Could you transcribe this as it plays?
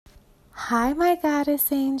Hi, my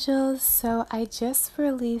goddess angels. So I just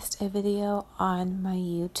released a video on my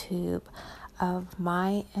YouTube of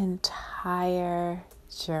my entire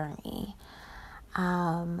journey.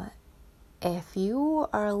 If you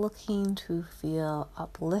are looking to feel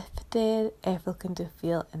uplifted, if looking to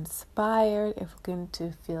feel inspired, if looking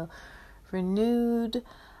to feel renewed,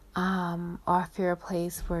 or if you're a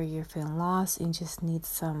place where you're feeling lost and you just need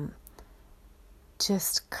some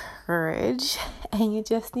courage and you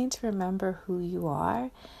just need to remember who you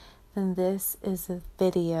are, then this is a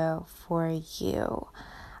video for you.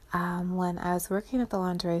 When I was working at the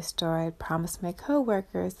lingerie store, I promised my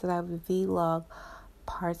coworkers that I would vlog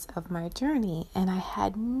parts of my journey, and I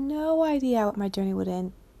had no idea what my journey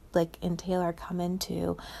would entail or come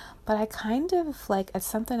into, but I kind of it's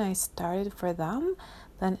something I started for them,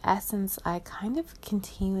 but in essence I kind of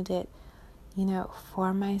continued it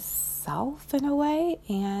for myself in a way,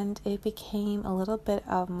 and it became a little bit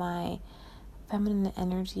of my feminine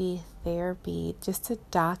energy therapy just to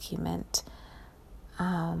document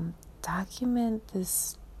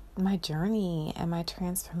this, my journey and my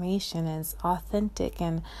transformation is authentic.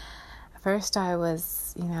 And at first I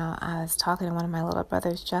was talking to one of my little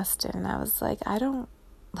brothers, Justin, and I was like, I don't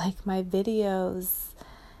like my videos.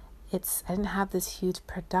 I didn't have this huge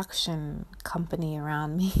production company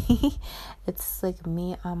around me. It's like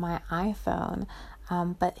me on my iPhone.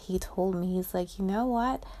 But he told me, he's like, you know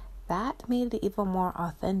what? That made it even more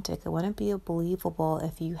authentic. It wouldn't be believable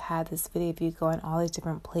if you had this video of you going all these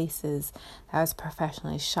different places that was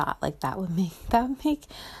professionally shot. That would make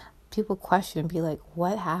people question and be like,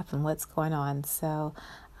 what happened? What's going on? So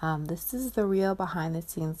this is the real behind the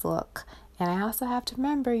scenes look. And I also have to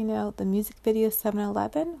remember, the music video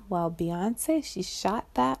 7-Eleven, well, Beyonce, she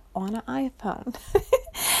shot that on an iPhone.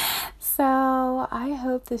 So I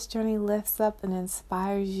hope this journey lifts up and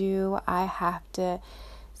inspires you. I have to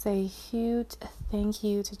say a huge thank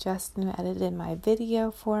you to Justin who edited my video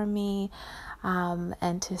for me,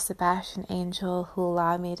 and to Sebastian Angel who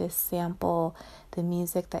allowed me to sample the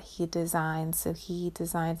music that he designed. So he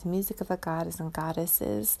designs music of the goddess and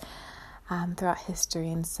goddesses throughout history,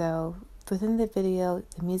 and so within the video,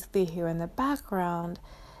 the music that you hear in the background,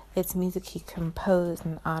 it's music he composed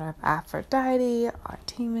in honor of Aphrodite,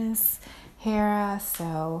 Artemis, Hera.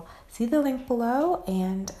 So see the link below,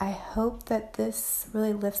 and I hope that this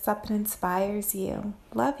really lifts up and inspires you.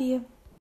 Love you.